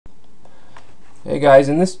Hey guys,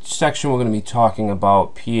 in this section we're going to be talking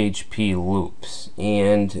about PHP Loops,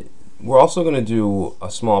 and we're also going to do a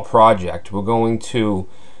small project. We're going to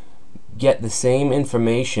get the same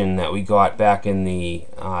information that we got back in the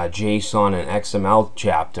Json and XML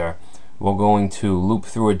chapter. We're going to loop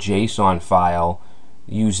through a JSON file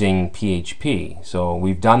using PHP. So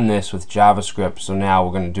we've done this with JavaScript, so now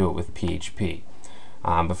we're going to do it with PHP.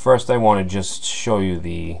 But first I want to just show you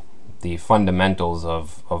the fundamentals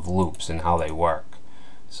of loops and how they work.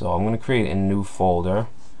 So I'm going to create a new folder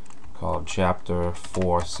called Chapter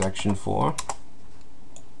 4, Section 4.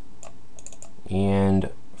 And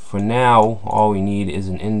for now, all we need is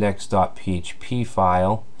an index.php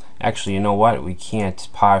file. Actually, you know what? We can't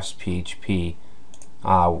parse PHP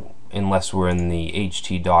unless we're in the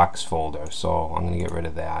htdocs folder. So I'm going to get rid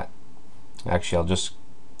of that. Actually, I'll just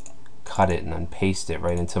cut it and then paste it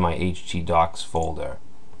right into my htdocs folder.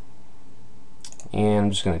 And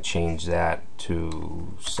I'm just going to change that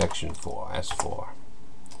to section 4, S4.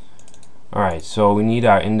 Alright, so we need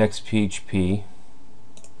our index.php.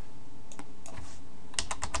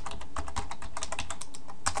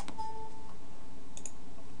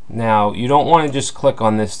 Now, you don't want to just click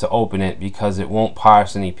on this to open it because it won't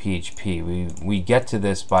parse any PHP. We get to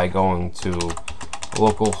this by going to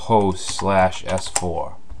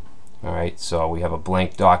localhost/S4. Alright, so we have a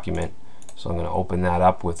blank document. So I'm going to open that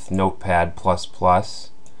up with Notepad++,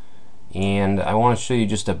 and I want to show you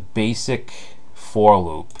just a basic for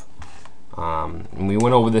loop. And we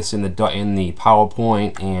went over this in the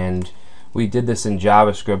PowerPoint, and we did this in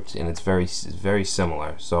JavaScript, and it's very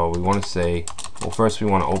similar. So we want to say, well, first we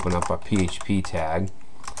want to open up our PHP tag,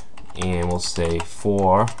 and we'll say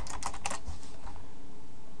for,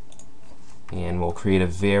 and we'll create a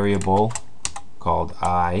variable called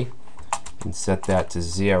I, and set that to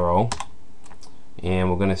 0.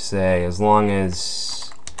 And we're going to say as long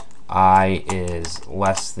as I is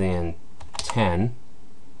less than 10,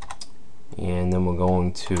 and then we're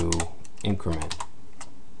going to increment.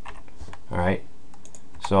 Alright,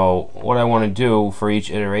 so what I want to do for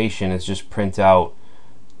each iteration is just print out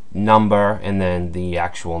number and then the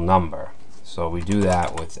actual number. So we do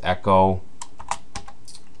that with echo,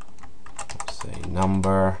 say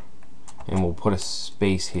number, and we'll put a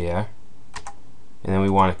space here. And then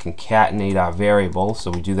we want to concatenate our variable,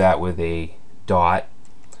 so we do that with a dot,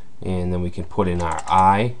 and then we can put in our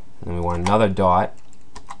I, and then we want another dot,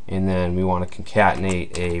 and then we want to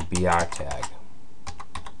concatenate a BR tag.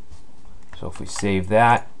 So if we save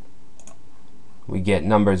that, we get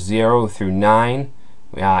numbers 0 through 9.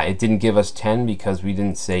 It didn't give us 10 because we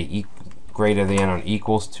didn't say greater than or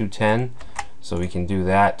equals to 10, so we can do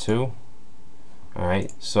that too.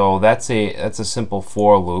 Alright, so that's a simple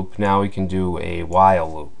for loop. Now we can do a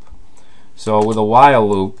while loop. So with a while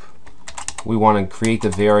loop, we want to create the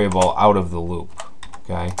variable out of the loop,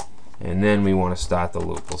 okay? And then we want to start the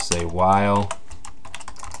loop. We'll say while,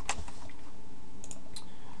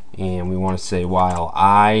 and we want to say while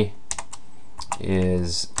I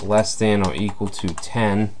is less than or equal to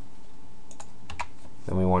 10.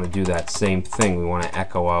 Then we want to do that same thing. We want to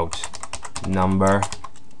echo out number.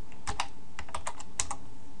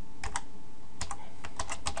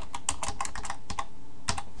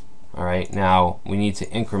 Alright, now we need to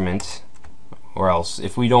increment, or else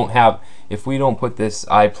if we don't put this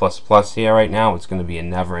I++ here right now, it's going to be a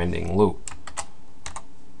never-ending loop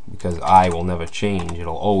because I will never change.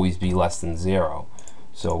 It'll always be less than 0.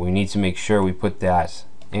 So we need to make sure we put that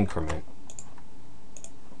increment,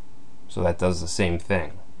 so that does the same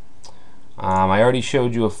thing. I already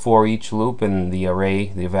showed you a for each loop in the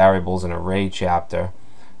variables and array chapter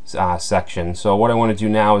section. So what I want to do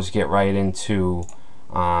now is get right into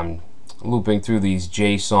looping through these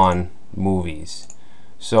JSON movies.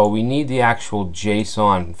 So we need the actual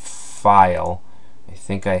JSON file. I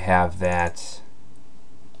think I have that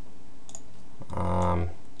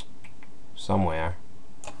somewhere.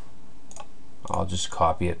 I'll just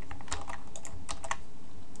copy it.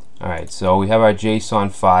 Alright, so we have our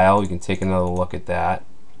JSON file. We can take another look at that.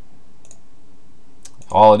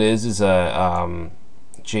 All it is a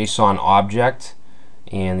JSON object,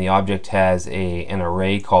 and the object has an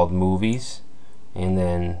array called movies, and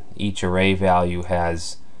then each array value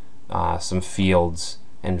has some fields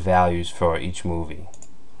and values for each movie.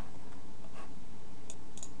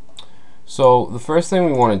 So the first thing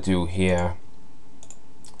we want to do here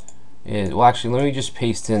is, well, actually let me just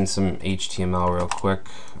paste in some HTML real quick.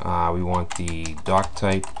 We want the doc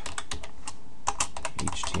type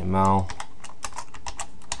HTML.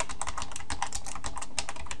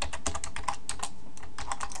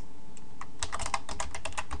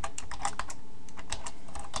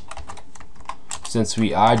 since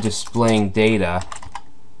we are displaying data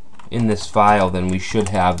in this file, then we should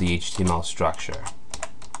have the HTML structure.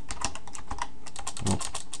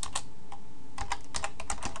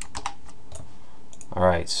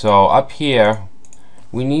 Alright, so up here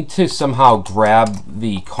we need to somehow grab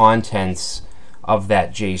the contents of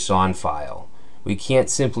that JSON file. We can't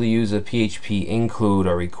simply use a PHP include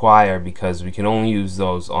or require because we can only use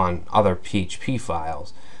those on other PHP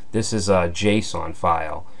files. This is a JSON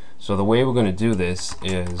file. So the way we're going to do this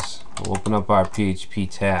is we'll open up our PHP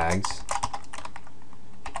tags,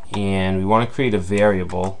 and we want to create a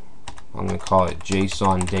variable. I'm going to call it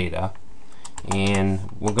JSON data, and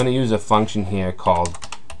we're going to use a function here called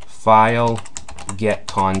file get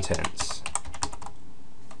contents.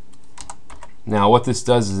 Now what this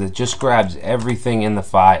does is it just grabs everything in the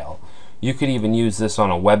file. You could even use this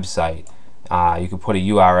on a website. You could put a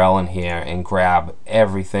URL in here and grab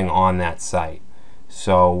everything on that site.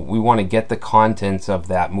 So we want to get the contents of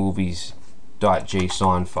that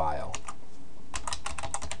movies.json file.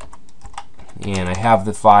 And I have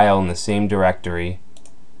the file in the same directory,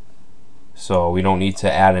 so we don't need to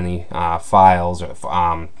add any files or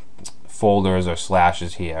folders or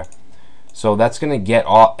slashes here. So that's going to get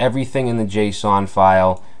everything in the JSON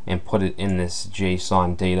file and put it in this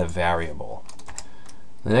JSON data variable.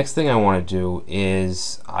 The next thing I want to do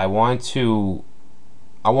is I want to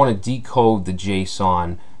decode the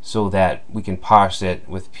JSON so that we can parse it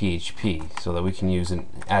with PHP, so that we can use it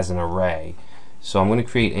as an array. So I'm going to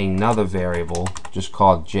create another variable just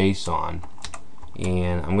called JSON,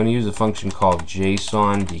 and I'm going to use a function called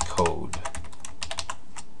Json Decode.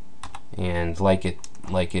 And like it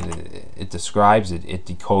describes it, it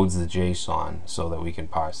decodes the JSON so that we can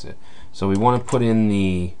parse it. So we want to put in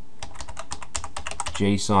the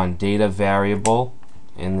JSON data variable,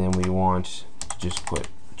 and then we want to just put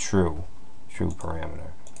true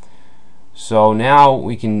parameter. So now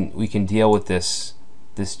we can deal with this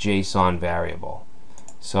JSON variable.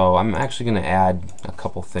 So I'm actually going to add a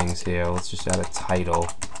couple things here. Let's just add a title.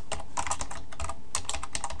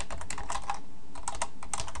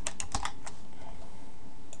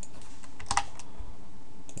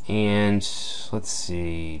 And let's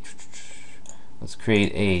see, let's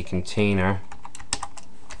create a container.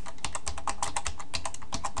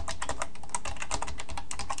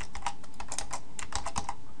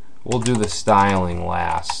 We'll do the styling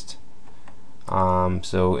last.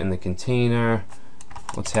 So in the container,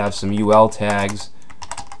 let's have some UL tags,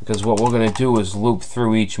 because what we're going to do is loop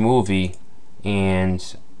through each movie,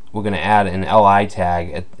 and we're going to add an LI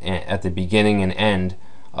tag at the beginning and end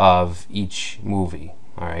of each movie.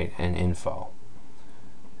 Alright, and info.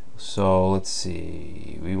 So let's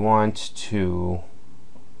see, we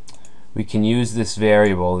can use this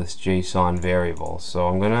variable, this JSON variable. So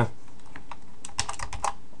I'm gonna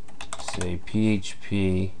say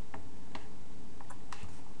PHP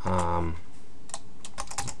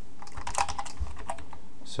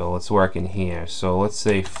so let's work in here. So let's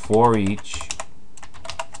say for each,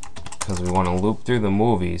 because we want to loop through the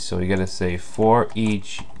movies, so we got to say for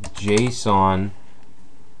each JSON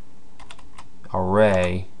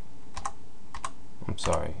array,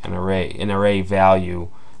 an array value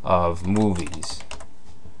of movies,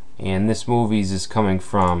 and this movies is coming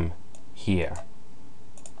from here.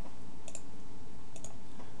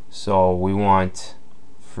 So we want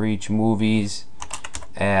for each movies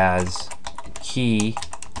as key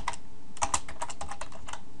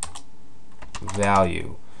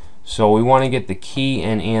value. So we want to get the key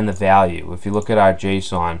and the value. If you look at our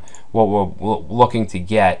JSON, what we're looking to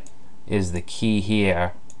get is the key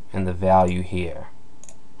here and the value here.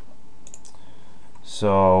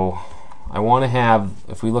 So I want to have,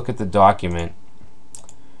 if we look at the document,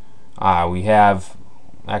 we have,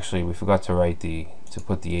 actually we forgot to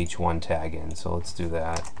put the h1 tag in, so let's do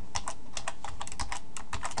that.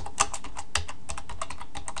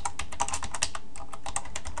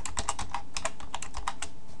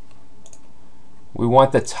 We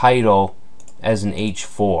want the title as an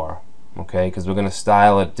h4. Okay, because we're going to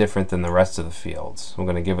style it different than the rest of the fields. We're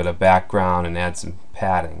going to give it a background and add some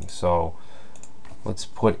padding. So let's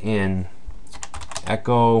put in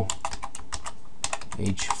echo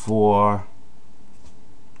h4,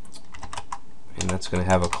 and that's going to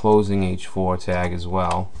have a closing h4 tag as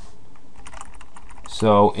well.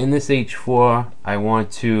 So in this h4, I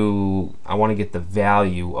want to get the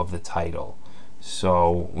value of the title.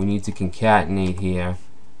 So we need to concatenate here,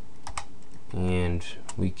 and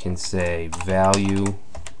we can say value,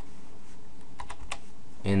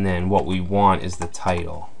 and then what we want is the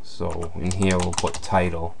title. So in here we'll put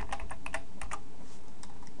title,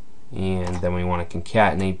 and then we want to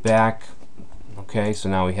concatenate back. Okay, so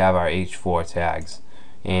now we have our H4 tags,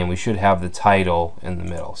 and we should have the title in the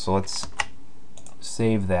middle. So let's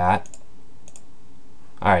save that.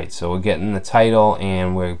 Alright, so we're getting the title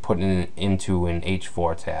and we're putting it into an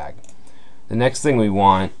H4 tag. The next thing we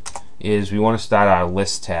want is we want to start our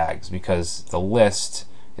list tags, because the list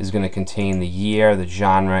is going to contain the year, the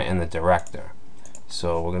genre, and the director.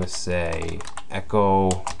 So we're going to say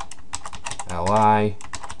echo li,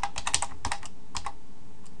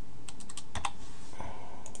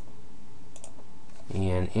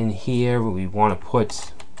 and in here we want to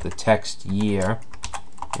put the text year,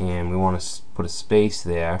 and we want to put a space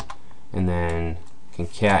there, and then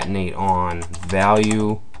concatenate on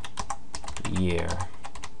value year,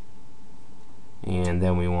 and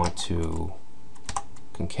then we want to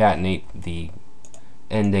concatenate the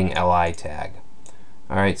ending li tag.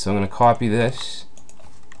 Alright, so I'm going to copy this,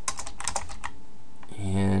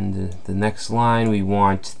 and the next line we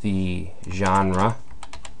want the genre,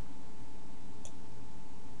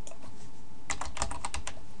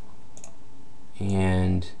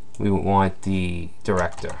 and we want the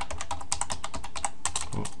director.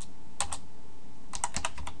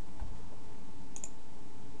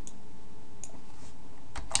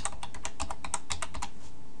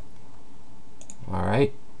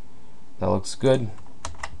 Alright, that looks good.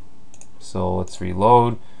 So let's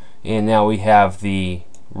reload, and now we have the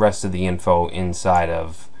rest of the info inside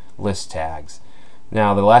of list tags.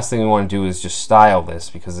 Now the last thing we want to do is just style this,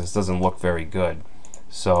 because this doesn't look very good.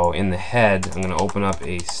 So in the head, I'm going to open up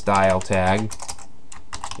a style tag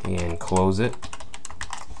and close it.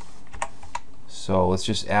 So let's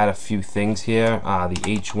just add a few things here. The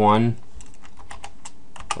H1,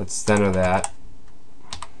 let's center that.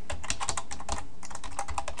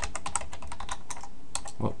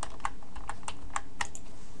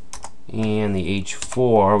 And the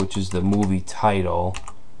H4, which is the movie title,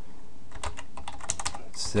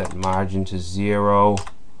 set margin to 0.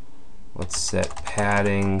 Let's set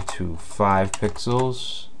padding to 5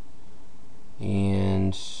 pixels, and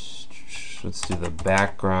let's do the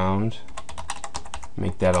background,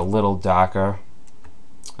 make that a little darker,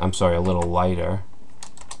 I'm sorry, a little lighter.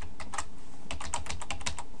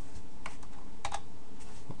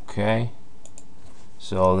 Okay,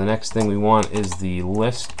 so the next thing we want is the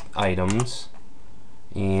list items,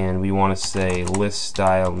 and we want to say list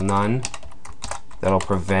style none. That'll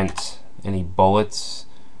prevent any bullets,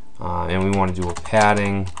 and we want to do a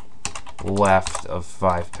padding left of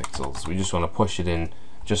 5 pixels. We just want to push it in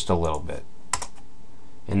just a little bit.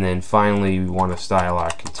 And then finally we want to style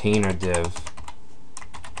our container div,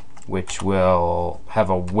 which will have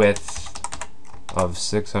a width of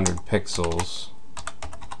 600 pixels.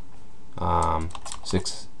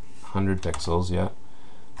 600 pixels, yeah.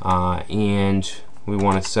 And we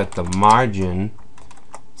want to set the margin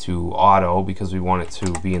to auto, because we want it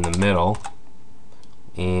to be in the middle,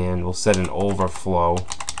 and we'll set an overflow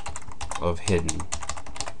of hidden.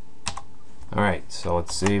 Alright, so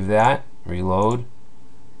let's save that, reload,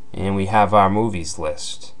 and we have our movies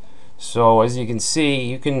list. So as you can see,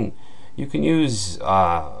 you can use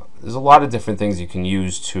there's a lot of different things you can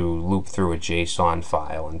use to loop through a JSON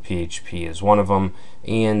file, and PHP is one of them,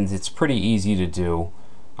 and it's pretty easy to do.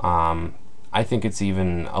 I think it's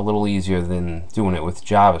even a little easier than doing it with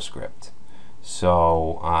JavaScript.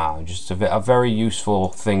 So just a very useful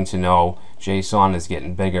thing to know. JSON is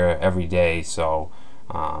getting bigger every day, so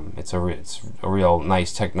it's a real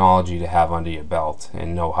nice technology to have under your belt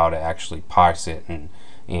and know how to actually parse it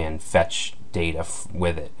and fetch data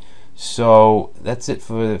with it. So that's it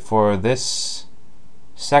for this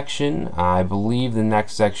section. I believe the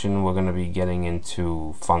next section we're going to be getting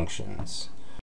into functions.